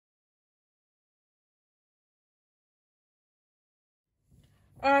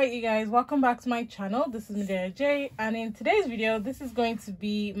Alright you guys, welcome back to my channel. This is Medina J, and in today's video this is going to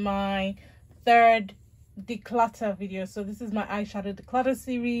be my third declutter video. So this is my eyeshadow declutter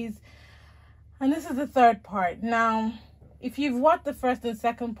series, and this is the third part. Now if you've watched the first and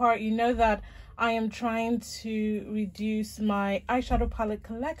second part, you know that I am trying to reduce my eyeshadow palette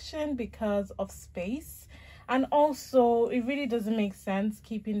collection because of space, and also it really doesn't make sense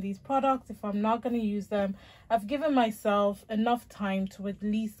keeping these products if I'm not going to use them. I've given myself enough time to at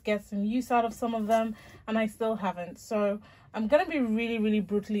least get some use out of some of them, and I still haven't. So I'm going to be really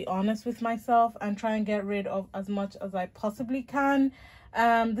brutally honest with myself and try and get rid of as much as I possibly can.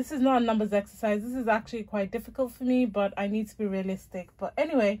 This is not a numbers exercise. This is actually quite difficult for me, but I need to be realistic. But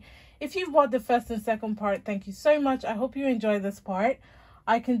anyway, if you've watched the first and second part, thank you so much. I hope you enjoy this part.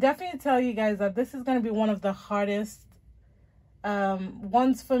 I can definitely tell you guys that this is going to be one of the hardest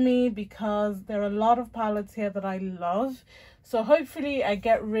ones for me, because there are a lot of palettes here that I love. So hopefully I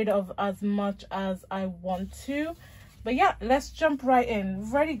get rid of as much as I want to. But yeah, let's jump right in.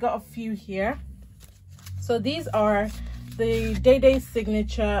 We've already got a few here. So these are the Day Day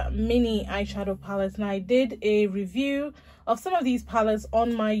Signature mini eyeshadow palettes, and I did a review of some of these palettes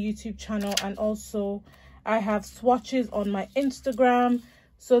on my YouTube channel, and also I have swatches on my Instagram.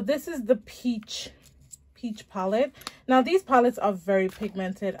 So this is the peach palette. Now these palettes are very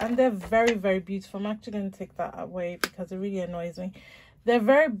pigmented and they're very beautiful. I'm actually going to take that away because it really annoys me. They're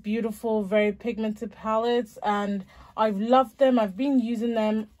very beautiful, very pigmented palettes, and I've loved them. I've been using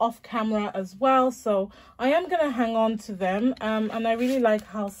them off camera as well, so I am going to hang on to them. And I really like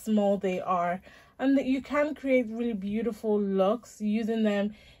how small they are, and that you can create really beautiful looks using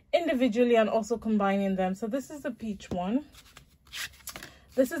them individually and also combining them. So this is the peach one.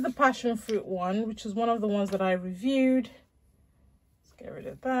 This is the passion fruit one, which is one of the ones that I reviewed. Let's get rid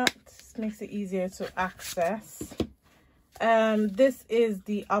of that. This makes it easier to access. This is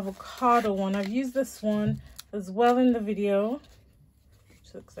the avocado one. I've used this one as well in the video,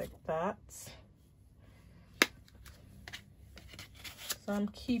 which looks like that. So I'm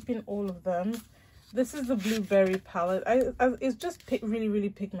keeping all of them. This is the blueberry palette. It's just really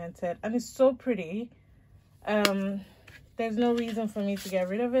pigmented, and it's so pretty. There's no reason for me to get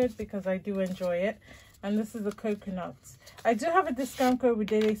rid of it because I do enjoy it. And this is the coconuts. I do have a discount code with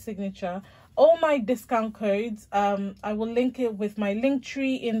Day Day Signature. All my discount codes, I will link it with my link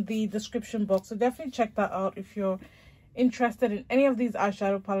tree in the description box, so definitely check that out if you're interested in any of these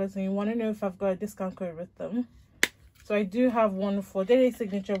eyeshadow palettes and you want to know if I've got a discount code with them. So I do have one for Day Day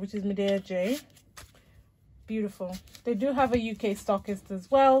Signature, which is Medina J. Beautiful. They do have a UK stockist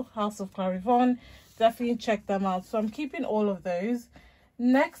as well, House of Clarivon. Definitely check them out. So I'm keeping all of those.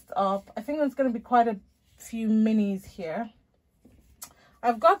 Next up, I think there's going to be quite a few minis here.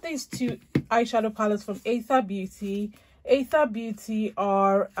 I've got these two eyeshadow palettes from Eyeshadow Beauty. Eyeshadow Beauty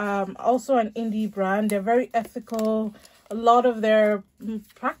are also an indie brand. They're very ethical. A lot of their,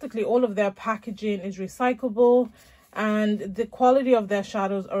 practically all of their packaging is recyclable, and the quality of their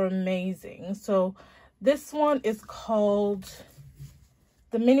shadows are amazing. So this one is called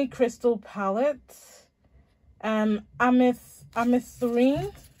the Mini Crystal Palette, Amethyst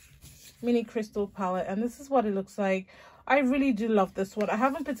Mini Crystal Palette, and this is what it looks like. I really do love this one. I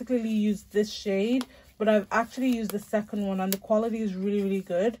haven't particularly used this shade, but I've actually used the second one, and the quality is really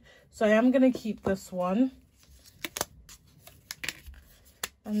good. So I am going to keep this one.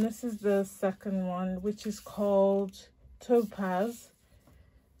 And this is the second one, which is called Topaz.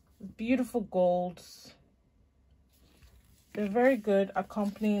 Beautiful golds. They're very good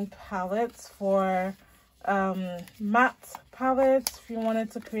accompanying palettes for matte palettes if you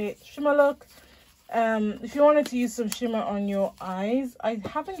wanted to create shimmer look. If you wanted to use some shimmer on your eyes. I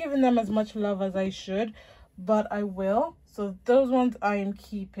haven't given them as much love as I should, but I will. So those ones I am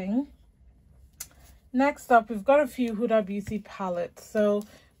keeping. Next up, we've got a few Huda Beauty palettes. So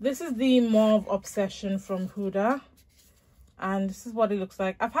this is the Mauve Obsession from Huda, and this is what it looks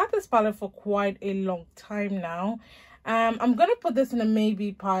like. I've had this palette for quite a long time now. I'm gonna put this in a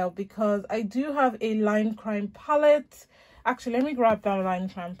maybe pile because I do have a Lime Crime palette. Actually, let me grab that Lime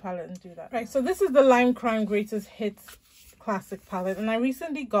Crime palette and do that. Right, so this is the Lime Crime Greatest Hits Classic palette, and I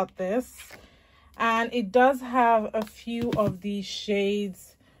recently got this, and it does have a few of these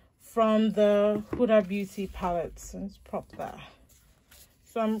shades from the Huda Beauty palettes. Let's prop that.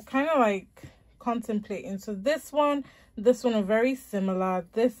 So I'm kind of like contemplating. So this one are very similar.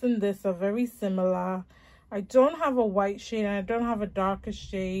 This and this are very similar. I don't have a white shade and I don't have a darker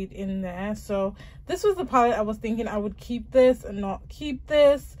shade in there. So this was the palette I was thinking I would keep this and not keep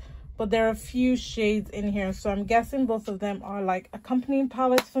this, but there are a few shades in here. So I'm guessing both of them are like accompanying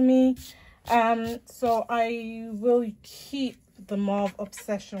palettes for me. So I will keep the Mauve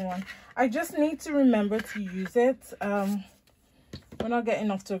Obsession one. I just need to remember to use it. We're not getting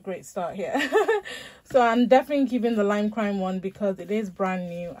off to a great start here. So I'm definitely keeping the Lime Crime one because it is brand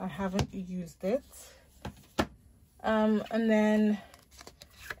new. I haven't used it. And then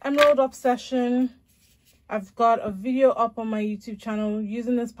Emerald Obsession. I've got a video up on my YouTube channel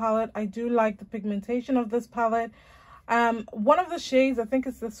using this palette. I do like the pigmentation of this palette. One of the shades, I think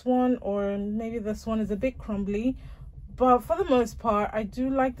it's this one or maybe this one, is a bit crumbly. But for the most part, I do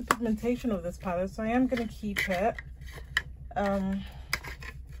like the pigmentation of this palette. So I am going to keep it.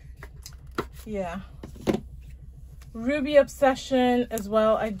 Yeah. Ruby Obsession as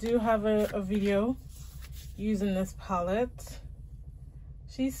well. I do have a video using this palette.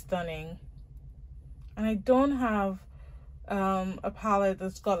 She's stunning. And I don't have a palette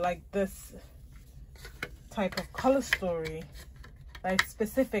that's got like this type of color story, like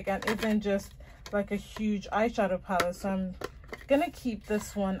specific, and isn't just like a huge eyeshadow palette. So I'm gonna keep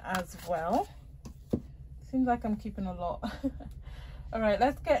this one as well. Seems like I'm keeping a lot. All right,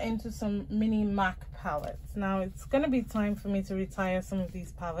 let's get into some mini MAC palettes. Now it's gonna be time for me to retire some of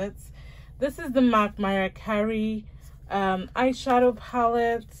these palettes. This is the MAC Mariah Carey eyeshadow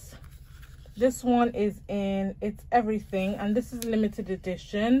palette. This one is in It's Everything, and this is limited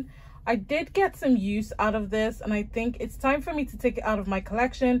edition. I did get some use out of this, and I think it's time for me to take it out of my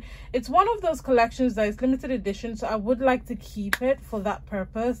collection. It's one of those collections that is limited edition, so I would like to keep it for that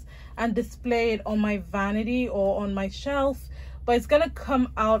purpose and display it on my vanity or on my shelf, but it's gonna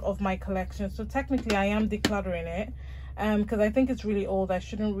come out of my collection. So technically I am decluttering it because I think it's really old. I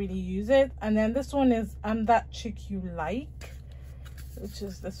shouldn't really use it. And then this one is I'm That Chick You Like, which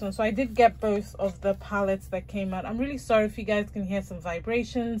is this one. So I did get both of the palettes that came out. I'm really sorry if you guys can hear some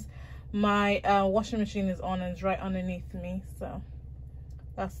vibrations. My washing machine is on and it's right underneath me. So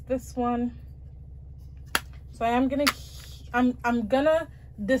that's this one. So I am gonna I'm gonna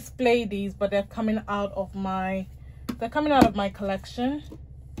display these, but they're coming out of my collection.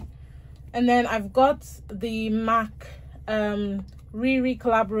 And then I've got the MAC Riri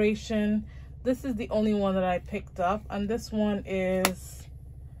collaboration. This is the only one that I picked up, and this one is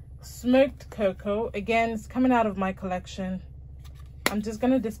Smoked Cocoa. Again, it's coming out of my collection. I'm just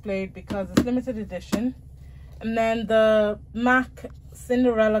going to display it because it's limited edition. And then the MAC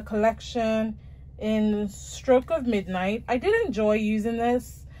Cinderella collection in Stroke of Midnight. I did enjoy using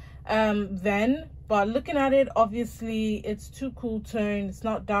this then, but looking at it, obviously it's too cool tone. It's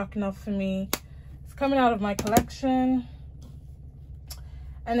not dark enough for me. It's coming out of my collection.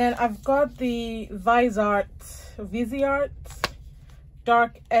 And then I've got the Viseart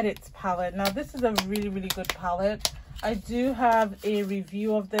Dark Edits palette. Now this is a really, really good palette. I do have a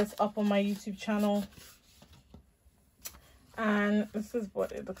review of this up on my YouTube channel. And this is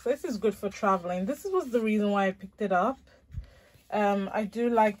what it looks like. This is good for traveling. This was the reason why I picked it up. I do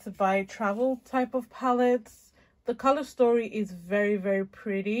like to buy travel type of palettes. The color story is very, very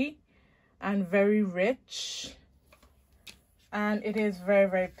pretty and very rich. And it is very,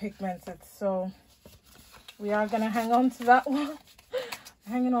 very pigmented. So we are going to hang on to that one.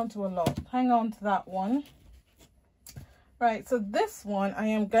 Hanging on to a lot. Hang on to that one. Right, so this one I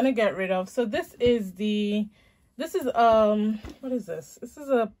am going to get rid of. So this is what is this? This is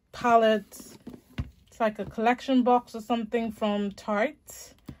a palette. It's like a collection box or something from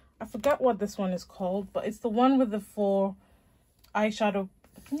Tarte. I forgot what this one is called, but it's the one with the 4 eyeshadow.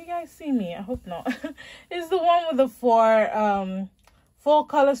 Can you guys see me? I hope not. It's the one with the 4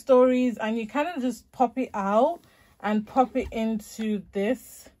 color stories, and you kind of just pop it out and pop it into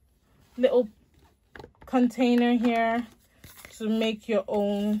this little container here to make your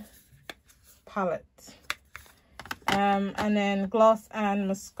own palette. And then gloss and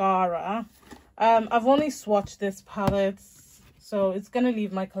mascara. I've only swatched this palette, so it's gonna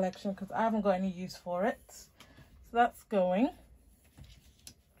leave my collection because I haven't got any use for it. So that's going.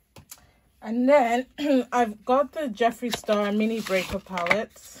 And then I've got the Jeffree Star Mini Breaker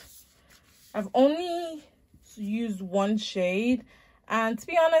palette. I've only used one shade, and to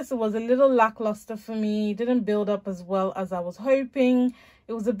be honest, it was a little lackluster for me. It didn't build up as well as I was hoping.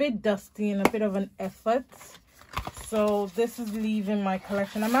 It was a bit dusty and a bit of an effort. So this is leaving my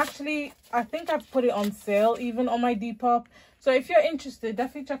collection. I think I've put it on sale even on my Depop. So if you're interested,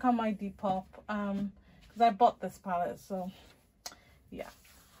 definitely check out my Depop because I bought this palette. So yeah.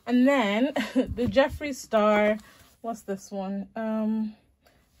 And then the Jeffree Star, what's this one?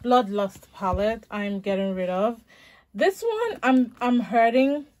 Bloodlust palette I'm getting rid of. This one I'm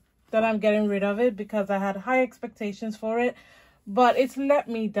hurting that I'm getting rid of it because I had high expectations for it, but it's let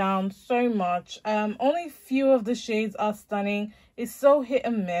me down so much. Only few of the shades are stunning. It's so hit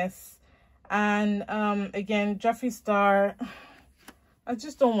and miss. And again, Jeffree Star, I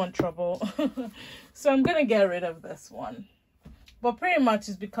just don't want trouble. So I'm gonna get rid of this one, but pretty much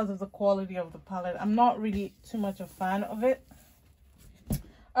it's because of the quality of the palette. I'm not really too much a fan of it.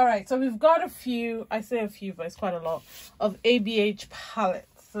 All right, so we've got a few, I say a few, but it's quite a lot of ABH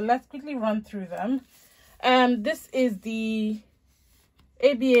palettes. So let's quickly run through them. This is the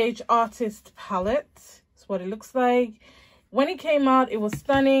ABH Artist palette. That's what it looks like. When it came out, it was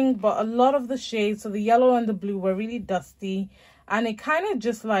stunning, but a lot of the shades, so the yellow and the blue, were really dusty, and it kind of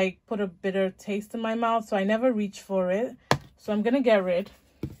just like put a bitter taste in my mouth, so I never reached for it. So I'm gonna get rid.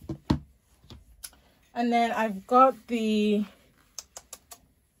 And then I've got the,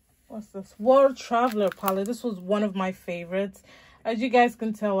 what's this, World Traveler palette. This was one of my favorites. As you guys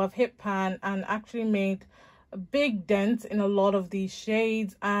can tell, I've hit pan and actually made a big dent in a lot of these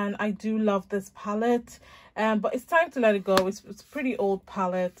shades, and I do love this palette. But it's time to let it go. It's a pretty old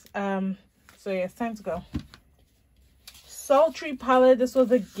palette. So yeah, it's time to go. Sultry palette. This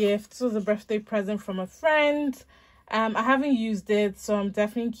was a gift. This was a birthday present from a friend. I haven't used it, so I'm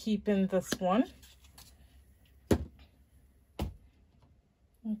definitely keeping this one.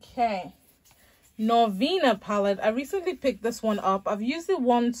 Okay, Norvina palette. I recently picked this one up. I've used it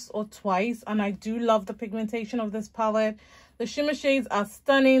once or twice, and I do love the pigmentation of this palette. The shimmer shades are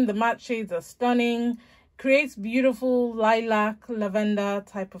stunning. The matte shades are stunning. Creates beautiful lilac, lavender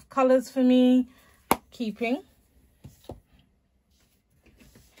type of colors for me. Keeping.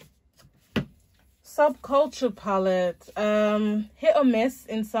 Subculture palette. Hit or miss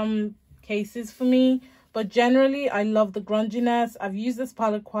in some cases for me, but generally I love the grunginess. I've used this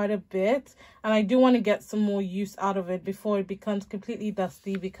palette quite a bit, and I do want to get some more use out of it before it becomes completely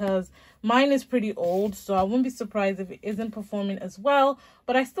dusty, because mine is pretty old, so I wouldn't be surprised if it isn't performing as well,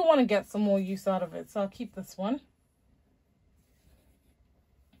 but I still want to get some more use out of it, so I'll keep this one.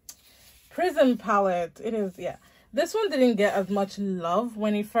 Prism palette. It is, yeah. This one didn't get as much love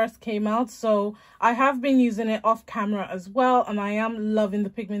when it first came out, so I have been using it off camera as well, and I am loving the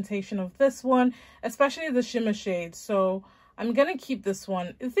pigmentation of this one, especially the shimmer shades. So I'm gonna keep this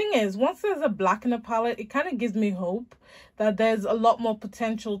one. The thing is, once there's a black in a palette, it kind of gives me hope that there's a lot more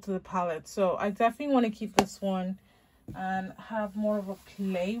potential to the palette. So I definitely want to keep this one and have more of a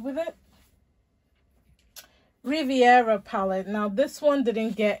play with it. Riviera palette. Now this one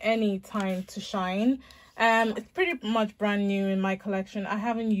didn't get any time to shine. It's pretty much brand new in my collection. I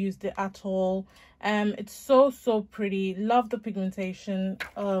haven't used it at all. It's so pretty. Love the pigmentation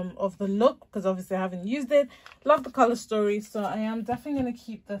of the look, because obviously I haven't used it. Love the color story, so I am definitely going to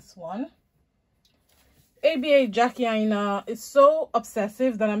keep this one. ABA Jackie Aina is so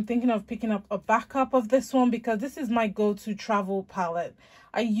obsessive that I'm thinking of picking up a backup of this one, because this is my go-to travel palette.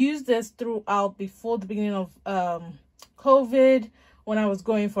 I used this throughout before the beginning of COVID. When I was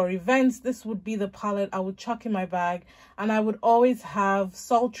going for events, this would be the palette I would chuck in my bag, and I would always have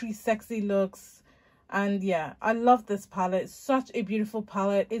sultry, sexy looks. And yeah, I love this palette. It's such a beautiful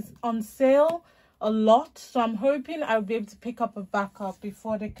palette. It's on sale a lot, so I'm hoping I'll be able to pick up a backup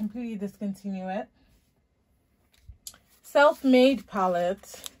before they completely discontinue it. Self-Made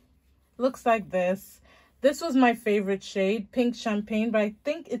palette looks like this. This was my favorite shade, Pink Champagne, but I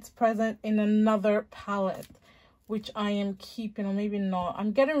think it's present in another palette, which I am keeping, or maybe not.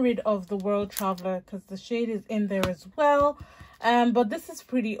 I'm getting rid of the World Traveler because the shade is in there as well. But this is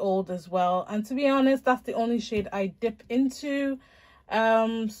pretty old as well. And to be honest, that's the only shade I dip into.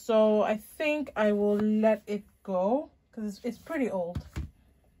 So I think I will let it go because it's pretty old.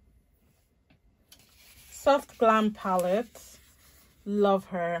 Soft Glam palette. Love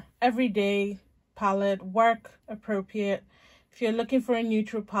her. Everyday palette, work appropriate. If you're looking for a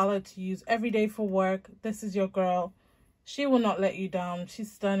neutral palette to use every day for work, this is your girl. She will not let you down.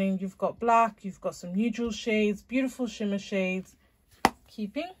 She's stunning. You've got black, you've got some neutral shades, beautiful shimmer shades.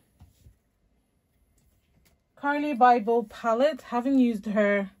 Keeping. Carly Bible palette. Haven't used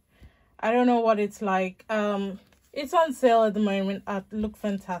her. I don't know what it's like. It's on sale at the moment at Look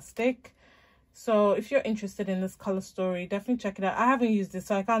Fantastic. So if you're interested in this color story, definitely check it out. I haven't used it,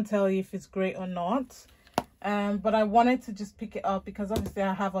 so I can't tell you if it's great or not. But I wanted to just pick it up because obviously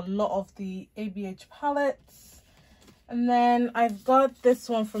I have a lot of the ABH palettes. And then I've got this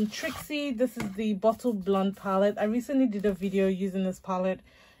one from Trixie. This is the Bottle Blonde palette. I recently did a video using this palette.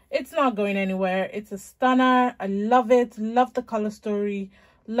 It's not going anywhere. It's a stunner. I love it. Love the color story.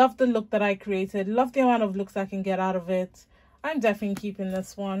 Love the look that I created. Love the amount of looks I can get out of it. I'm definitely keeping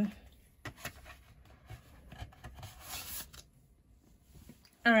this one.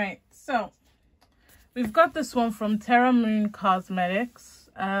 All right, so we've got this one from Terra Moon Cosmetics.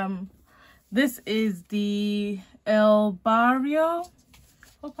 This is the El Barrio.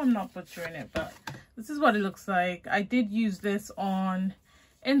 Hope I'm not butchering it, but this is what it looks like. I did use this on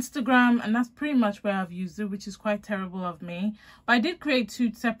Instagram, and that's pretty much where I've used it, which is quite terrible of me. But I did create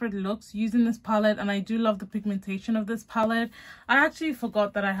 2 separate looks using this palette, and I do love the pigmentation of this palette. I actually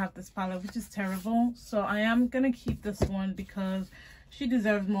forgot that I have this palette, which is terrible, so I am gonna keep this one because she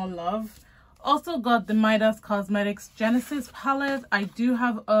deserves more love. Also got the Midas Cosmetics Genesis palette. I do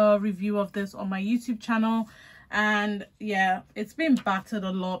have a review of this on my YouTube channel, and yeah, it's been battered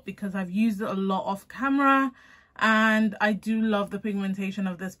a lot because I've used it a lot off camera. And I do love the pigmentation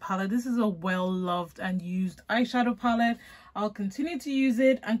of this palette. This is a well loved and used eyeshadow palette. I'll continue to use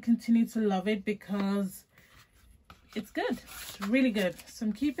it and continue to love it because it's good. It's really good. So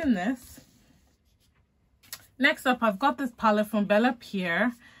I'm keeping this. Next up, I've got this palette from Bella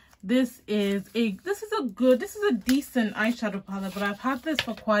Pierre. This is a decent eyeshadow palette, but I've had this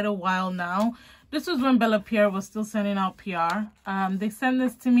for quite a while now. This was when Bella Pierre was still sending out PR. They sent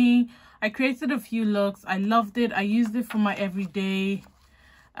this to me. I created a few looks. I loved it. I used it for my everyday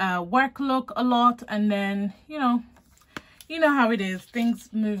work look a lot, and then you know how it is, things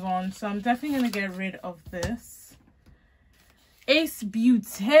move on. So I'm definitely gonna get rid of this Ace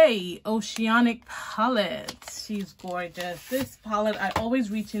Beauty Oceanic palette. She's gorgeous. This palette, I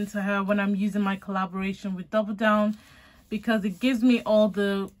always reach into her when I'm using my collaboration with Double Down because it gives me all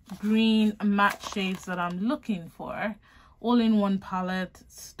the green matte shades that I'm looking for. All in one palette.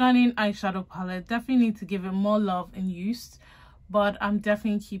 Stunning eyeshadow palette. Definitely need to give it more love and use, but I'm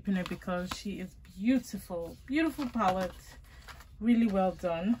definitely keeping it because she is beautiful. Beautiful palette. Really well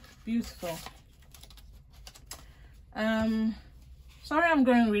done. Beautiful. Sorry I'm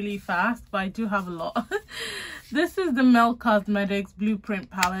going really fast, but I do have a lot. This is the Mel Cosmetics Blueprint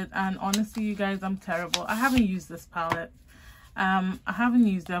palette, and honestly you guys, I'm terrible. I haven't used this palette. I haven't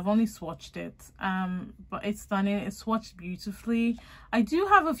used it. I've only swatched it, but it's stunning. It's swatched beautifully. I do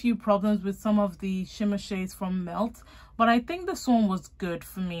have a few problems with some of the shimmer shades from Melt, but I think this one was good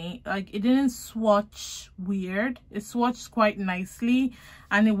for me. Like, it didn't swatch weird. It swatched quite nicely,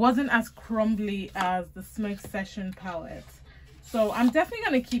 and it wasn't as crumbly as the Smoke Session palette. So I'm definitely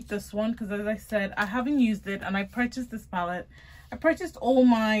going to keep this one because, as I said, I haven't used it, and I purchased this palette. I purchased all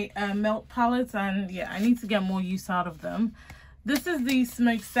my Melt palettes, and yeah, I need to get more use out of them. This is the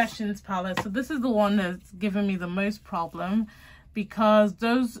Smoke Sessions palette. So this is the one that's given me the most problem because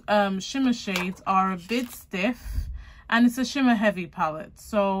those shimmer shades are a bit stiff, and it's a shimmer heavy palette.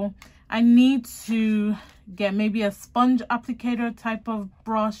 So I need to get maybe a sponge applicator type of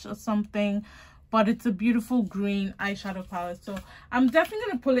brush or something, but it's a beautiful green eyeshadow palette. So I'm definitely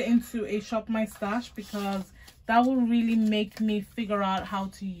going to pull it into a Shop My Stash because that will really make me figure out how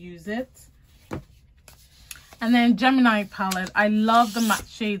to use it. And then Gemini palette. I love the matte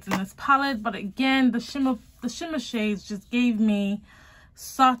shades in this palette, but again, the shimmer shades just gave me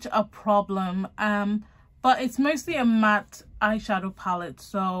such a problem. But it's mostly a matte eyeshadow palette,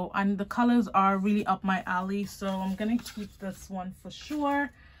 so, and the colors are really up my alley, so I'm gonna keep this one for sure.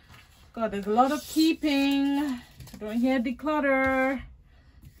 God, there's a lot of keeping. I don't hear declutter.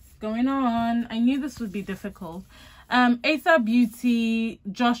 What's going on? I knew this would be difficult. Aether Beauty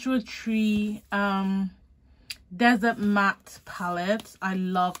Joshua Tree Desert Matte palette. I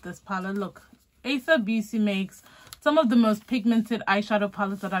love this palette. Look, Aether Beauty makes some of the most pigmented eyeshadow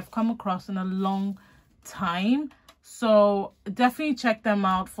palettes that I've come across in a long time, so definitely check them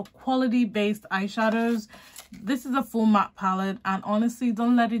out for quality based eyeshadows. This is a full matte palette, and honestly,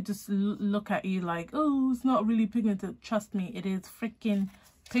 don't let it just look at you like, oh, it's not really pigmented. Trust me, it is freaking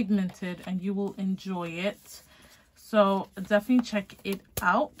pigmented, and you will enjoy it. So definitely check it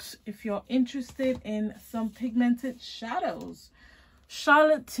out if you're interested in some pigmented shadows.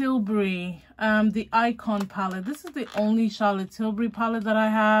 Charlotte Tilbury, the Icon palette. This is the only Charlotte Tilbury palette that I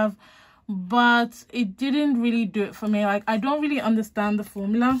have, but it didn't really do it for me. Like, I don't really understand the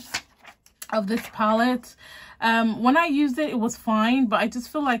formula of this palette. When I used it, it was fine, but I just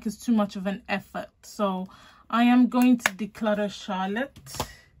feel like it's too much of an effort. So I am going to declutter Charlotte.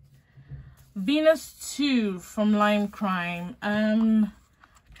 Venus 2 from Lime Crime.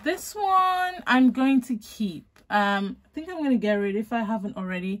 This one I'm going to keep. I think I'm going to get rid, if I haven't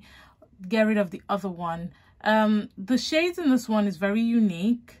already, get rid of the other one. The shades in this one is very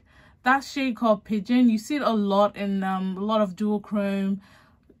unique. That shade called Pigeon, you see it a lot in a lot of duochrome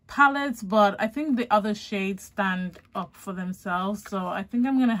palettes, but I think the other shades stand up for themselves, so I think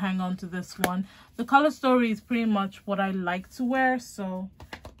I'm going to hang on to this one. The color story is pretty much what I like to wear, so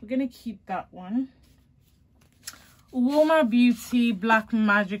we're going to keep that one. Uoma Beauty Black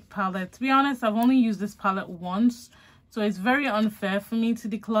Magic palette. To be honest, I've only used this palette once, so it's very unfair for me to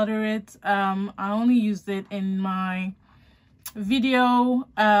declutter it. I only used it in my video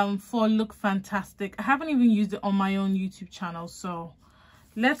for Look Fantastic. I haven't even used it on my own YouTube channel, so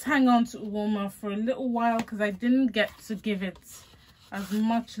let's hang on to Uoma for a little while because I didn't get to give it as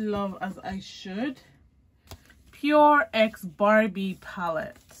much love as I should. Pure X Barbie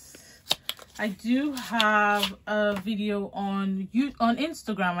palette. I do have a video on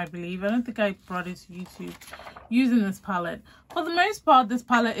Instagram, I believe. I don't think I brought it to YouTube, using this palette. For the most part, this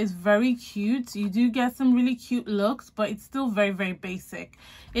palette is very cute. You do get some really cute looks, but it's still very, very basic.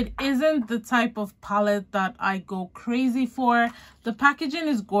 It isn't the type of palette that I go crazy for. The packaging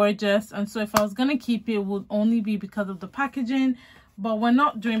is gorgeous, and so if I was going to keep it, it would only be because of the packaging. But we're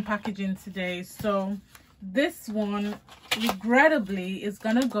not doing packaging today, so this one regrettably is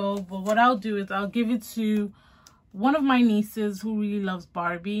gonna go. But what I'll do is I'll give it to one of my nieces who really loves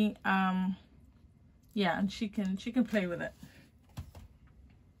Barbie. Yeah, and she can play with it.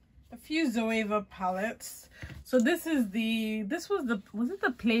 A few Zoeva palettes. So this was it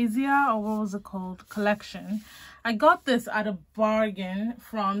the Plasia, or what was it called, collection. I got this at a bargain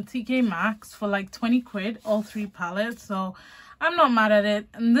from TK Maxx for like 20 quid, all 3 palettes, so I'm not mad at it.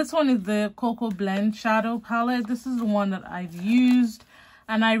 And this one is the Cocoa Blend Shadow palette. This is the one that I've used,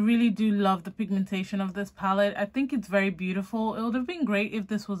 and I really do love the pigmentation of this palette. I think it's very beautiful. It would have been great if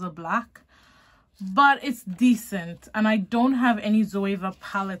this was a black, but it's decent. And I don't have any Zoeva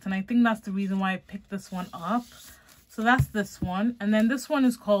palettes, and I think that's the reason why I picked this one up. So that's this one. And then this one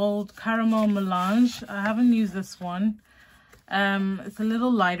is called Caramel Melange. I haven't used this one. It's a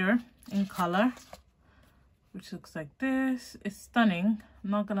little lighter in color, which looks like this. It's stunning, I'm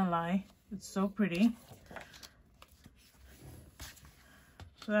not gonna lie. It's so pretty.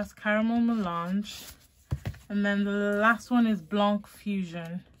 So that's Caramel Melange. And then the last one is Blanc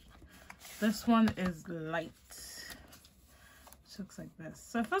Fusion. This one is light. It looks like this.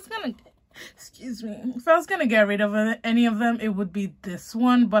 So if I was gonna, excuse me, if I was gonna get rid of any of them, it would be this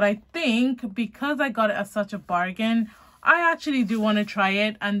one. But I think because I got it at such a bargain, I actually do want to try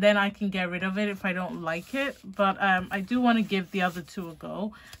it, and then I can get rid of it if I don't like it. But I do want to give the other 2 a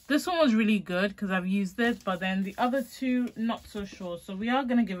go. This one was really good because I've used it, but then the other 2, not so sure. So we are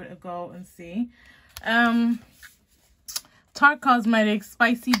going to give it a go and see. Tarte Cosmetics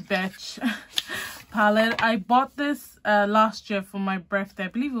Spicy Bitch palette. I bought this last year for my birthday. I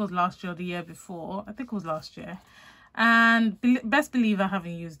believe it was last year or the year before. I think it was last year. And best believe I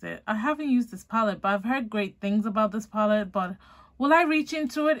haven't used it. I haven't used this palette, but I've heard great things about this palette. But will I reach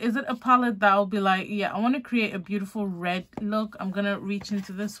into it? Is it a palette that will be like, yeah, I want to create a beautiful red look, I'm gonna reach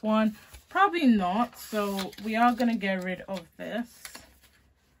into this one? Probably not. So we are gonna get rid of this.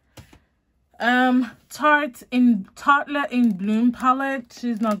 Tarte in Bloom palette.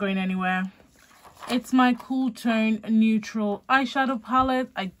 She's not going anywhere. It's my Cool Tone Neutral eyeshadow palette.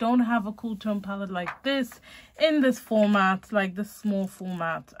 I don't have a Cool Tone palette like this in this format, like this small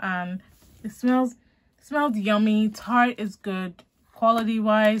format, and it smells yummy. Tarte is good quality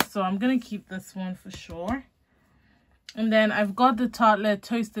wise, so I'm gonna keep this one for sure. And then I've got the Tarte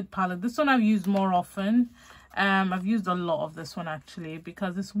Toasted palette. This one I've used more often. I've used a lot of this one actually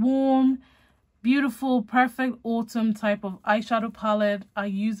because it's warm, beautiful, perfect autumn type of eyeshadow palette. I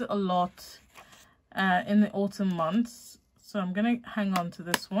use it a lot in the autumn months, so I'm gonna hang on to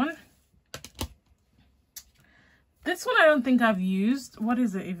this one. This one I don't think I've used. What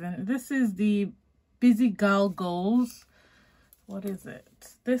is it even? This is the Busy Gal Goals. What is it?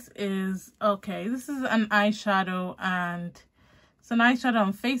 This is, okay, this is an eyeshadow, and it's an eyeshadow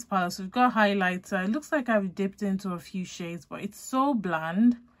and face palette. So we've got highlighter. It looks like I've dipped into a few shades, but it's so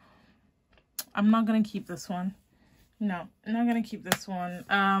bland. I'm not gonna keep this one. No, I'm not gonna keep this one.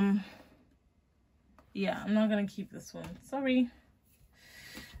 Yeah, I'm not gonna keep this one, sorry.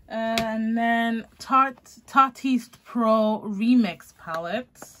 And then Tarte's Pro Remix palette.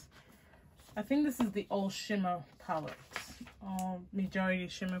 I think this is the all shimmer palette, all majority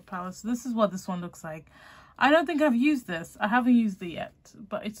shimmer palette. So this is what this one looks like. I don't think I've used this. I haven't used it yet,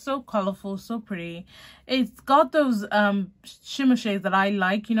 but it's so colorful, so pretty. It's got those shimmer shades that I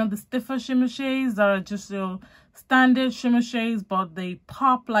like, you know, the stiffer shimmer shades that are just your standard shimmer shades, but they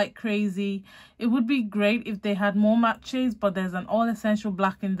pop like crazy. It would be great if they had more matte shades, but there's an all essential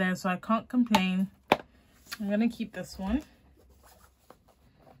black in there, so I can't complain. I'm gonna keep this one.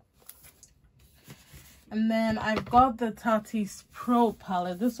 And then I've got the Tarte's Pro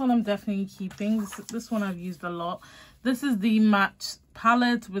palette. This one I'm definitely keeping. This one I've used a lot. This is the matte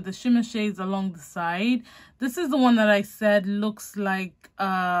palette with the shimmer shades along the side. This is the one that I said looks like,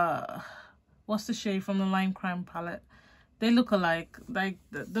 what's the shade from the Lime Crime palette? They look alike, like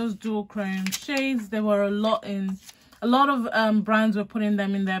those dual chrome shades. There were a lot of brands were putting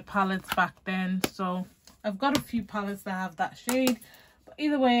them in their palettes back then. So I've got a few palettes that have that shade. But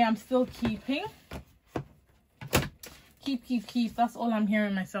either way, I'm still keeping keep. That's all I'm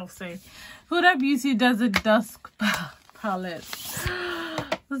hearing myself say. Huda Beauty Desert Dusk palette.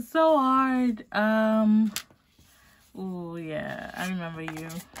 It's so hard. Oh yeah, I remember you.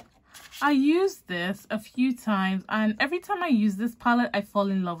 I used this a few times, and every time I use this palette, I fall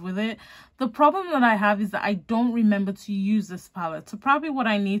in love with it. The problem that I have is that I don't remember to use this palette. So probably what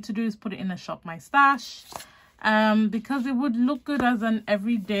I need to do is put it in a Shop My Stash, because it would look good as an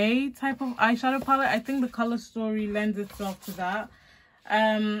everyday type of eyeshadow palette. I think the color story lends itself to that.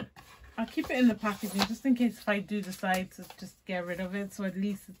 I'll keep it in the packaging just in case if I do decide to just get rid of it, so at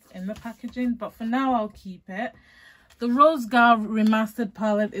least it's in the packaging. But for now, I'll keep it. The Rose Gold Remastered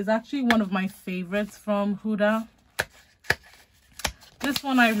palette is actually one of my favorites from Huda. This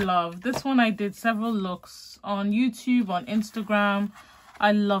one I love. This one I did several looks on YouTube, on Instagram.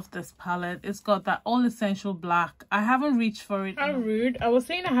 I love this palette. It's got that all essential black. I haven't reached for it. How rude. I was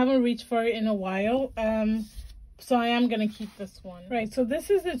saying I haven't reached for it in a while. So I am going to keep this one. Right, so this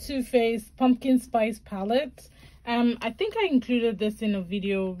is the Too Faced Pumpkin Spice palette. I think I included this in a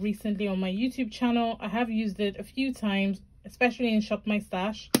video recently on my YouTube channel. I have used it a few times, especially in Shop My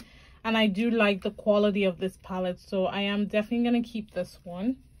Stash. And I do like the quality of this palette, so I am definitely going to keep this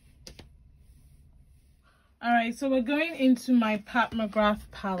one. Alright, so we're going into my Pat McGrath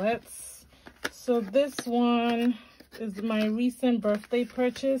palettes. So this one is my recent birthday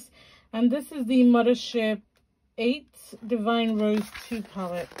purchase. And this is the Mothership 8 Divine Rose 2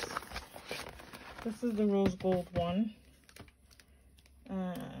 palette. This is the rose gold one,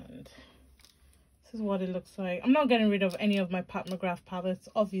 and this is what it looks like. I'm not getting rid of any of my Pat McGrath palettes,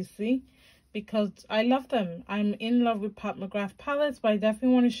 obviously, because I love them. I'm in love with Pat McGrath palettes, but I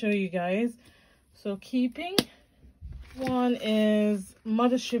definitely want to show you guys. So keeping one is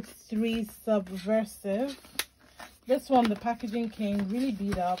Mothership 3 Subversive. This one, the packaging came really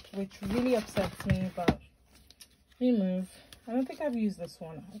beat up, which really upsets me, but remove. I don't think I've used this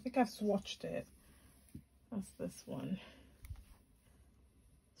one. I think I've swatched it. That's this one.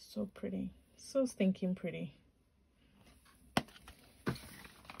 So pretty. So stinking pretty.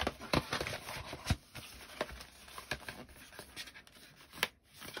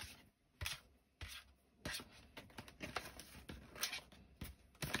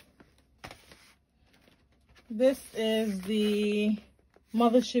 This is the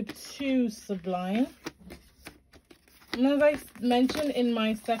Mothership 2 Sublime. And as I mentioned in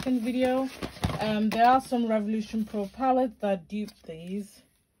my second video, there are some Revolution Pro palettes that dupe these.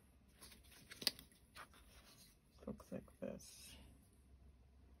 Looks like this.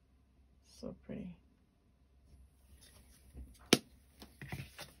 So pretty.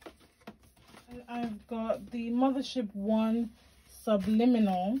 And I've got the Mothership 1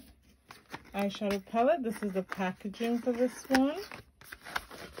 Subliminal eyeshadow palette. This is the packaging for this one.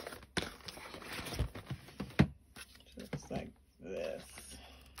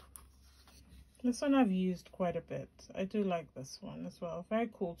 This one I've used quite a bit. I do like this one as well.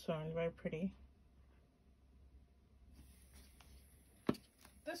 Very cool tone, very pretty.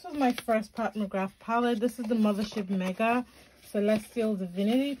 This was my first Pat McGrath palette. This is the Mothership Mega Celestial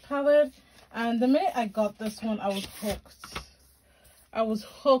Divinity palette. And the minute I got this one, I was hooked. I was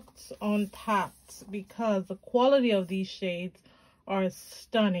hooked on Pat because the quality of these shades are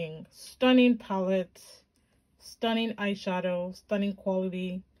stunning. Stunning palette, stunning eyeshadow, stunning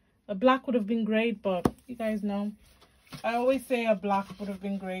quality. A black would have been great, but you guys know, I always say a black would have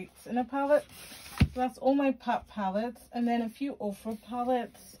been great in a palette. So that's all my Pat palettes, and then a few Ofra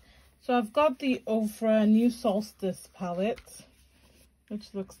palettes. So I've got the Ofra New Solstice palette,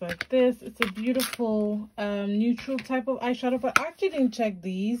 which looks like this. It's a beautiful neutral type of eyeshadow, but I actually didn't check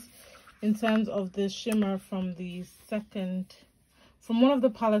these in terms of the shimmer from one of the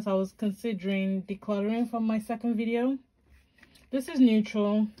palettes I was considering decluttering from my second video. This is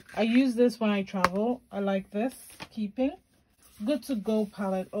neutral. I use this when I travel. I like this. Keeping. Good to go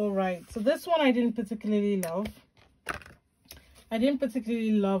palette. All right. So this one I didn't particularly love. I didn't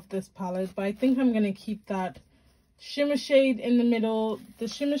particularly love this palette, but I think I'm going to keep that shimmer shade in the middle. The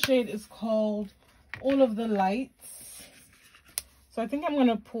shimmer shade is called All of the Lights. So I think I'm going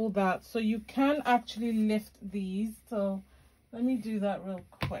to pull that. So you can actually lift these. So let me do that real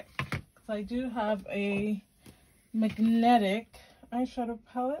quick. Because I do have a magnetic eyeshadow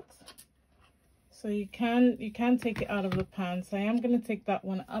palette, so you can take it out of the pan. So I am going to take that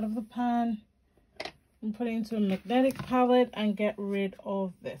one out of the pan and put it into a magnetic palette and get rid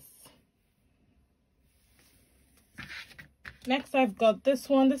of this. Next I've got this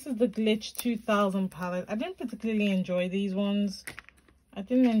one. This is the Glitch 2000 palette. I didn't particularly enjoy these ones. I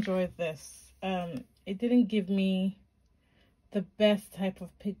didn't enjoy this. It didn't give me the best type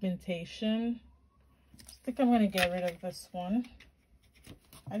of pigmentation. I think I'm going to get rid of this one.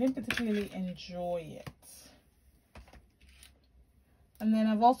 I didn't particularly enjoy it. And then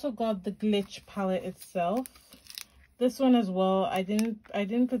I've also got the Glitch palette itself. This one as well, I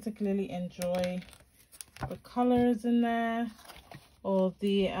didn't particularly enjoy the colors in there or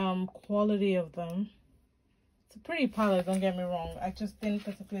the quality of them. It's a pretty palette, don't get me wrong. I just didn't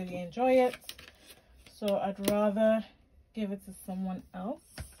particularly enjoy it. So I'd rather give it to someone else.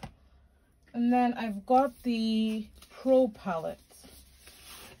 And then I've got the Pro palette.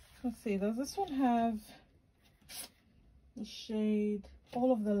 Let's see, does this one have the shade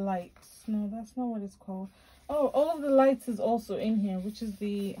All of the Lights? No, that's not what it's called. Oh, All of the Lights is also in here, which is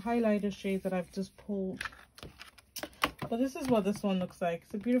the highlighter shade that I've just pulled. But this is what this one looks like.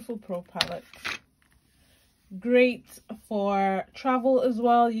 It's a beautiful Pro palette. Great for travel as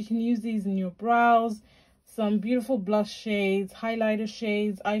well. You can use these in your brows. Some beautiful blush shades, highlighter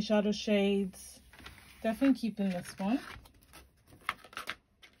shades, eyeshadow shades. Definitely keeping this one.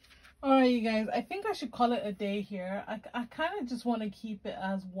 Alright, you guys, I think I should call it a day here. I kind of just want to keep it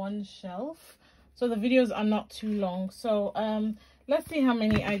as one shelf, so the videos are not too long. So let's see how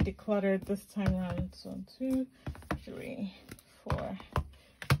many I decluttered this time around. So 2, 3, 4,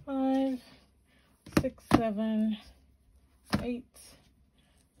 5, 6, 7, 8,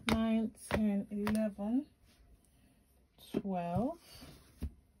 9, 10, 11, 12,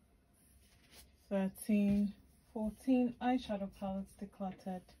 13, 14 eyeshadow palettes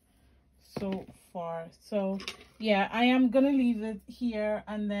decluttered so far. So yeah, I am gonna leave it here,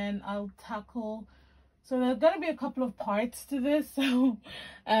 and then I'll tackle, so there's gonna be a couple of parts to this. So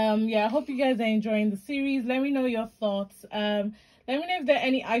yeah, I hope you guys are enjoying the series. Let me know your thoughts. Let me know if there are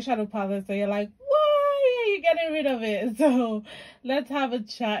any eyeshadow palettes that you're like, why are you getting rid of it? So let's have a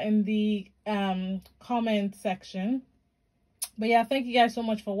chat in the comment section. But yeah, thank you guys so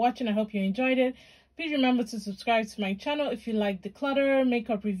much for watching. I hope you enjoyed it. Please remember to subscribe to my channel if you like declutter,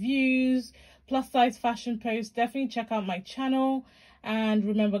 makeup reviews, plus size fashion posts. Definitely check out my channel. And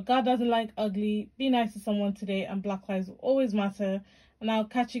remember, God doesn't like ugly. Be nice to someone today, and Black lives will always matter. And I'll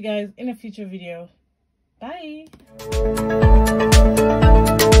catch you guys in a future video. Bye.